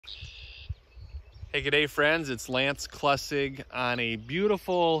Hey, good day, friends. It's LAnce.Klessig on a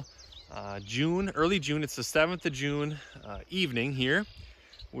beautiful early June. It's the 7th of June evening here.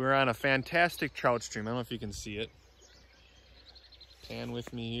 We're on a fantastic trout stream. I don't know if you can see it. Pan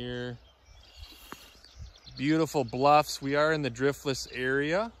with me here. Beautiful bluffs. We are in the Driftless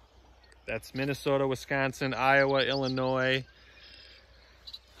Area. That's Minnesota, Wisconsin, Iowa, Illinois.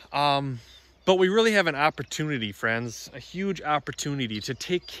 But we really have an opportunity, friends, a huge opportunity to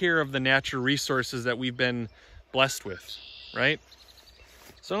take care of the natural resources that we've been blessed with, right?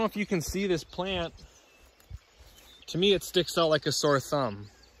 So I don't know if you can see this plant. To me, it sticks out like a sore thumb.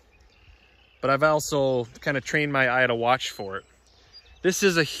 But I've also kind of trained my eye to watch for it. This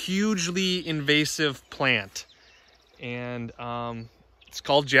is a hugely invasive plant. And it's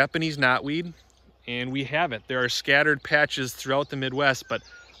called Japanese Knotweed. And we have it. There are scattered patches throughout the Midwest, but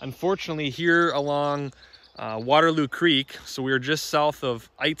unfortunately, here along Waterloo Creek, so we are just south of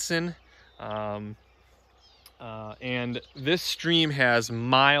Eitzen, and this stream has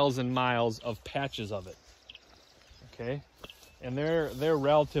miles and miles of patches of it. Okay, and they're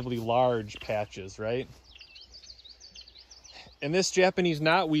relatively large patches, right? And this Japanese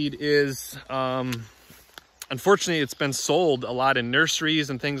knotweed is, unfortunately, it's been sold a lot in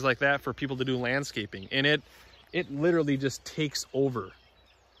nurseries and things like that for people to do landscaping, and it literally just takes over.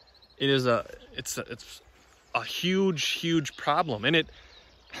 It's a huge problem. And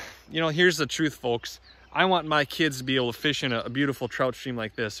here's the truth, folks. I want my kids to be able to fish in a beautiful trout stream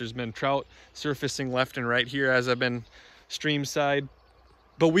like this. There's been trout surfacing left and right here as I've been streamside,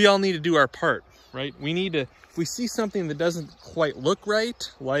 but we all need to do our part, right? We need to, if we see something that doesn't quite look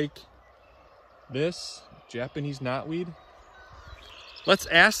right, like this Japanese knotweed, let's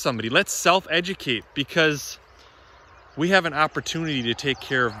ask somebody, let's self-educate, because we have an opportunity to take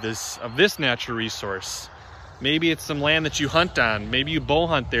care of this natural resource. Maybe it's some land that you hunt on. Maybe you bow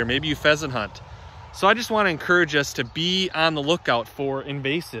hunt there. Maybe you pheasant hunt. So I just want to encourage us to be on the lookout for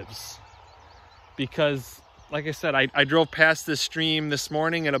invasives. Because, like I said, I drove past this stream this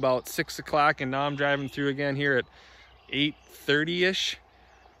morning at about 6 o'clock, and now I'm driving through again here at 8:30-ish.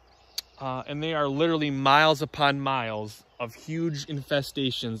 And they are literally miles upon miles of huge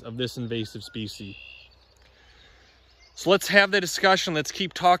infestations of this invasive species. So let's have the discussion, let's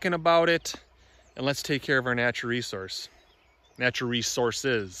keep talking about it, and let's take care of our natural resources.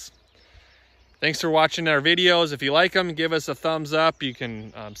 Thanks for watching our videos. If you like them, give us a thumbs up. You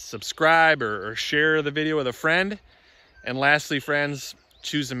can subscribe or share the video with a friend. And lastly, friends,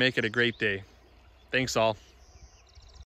 choose to make it a great day. Thanks all.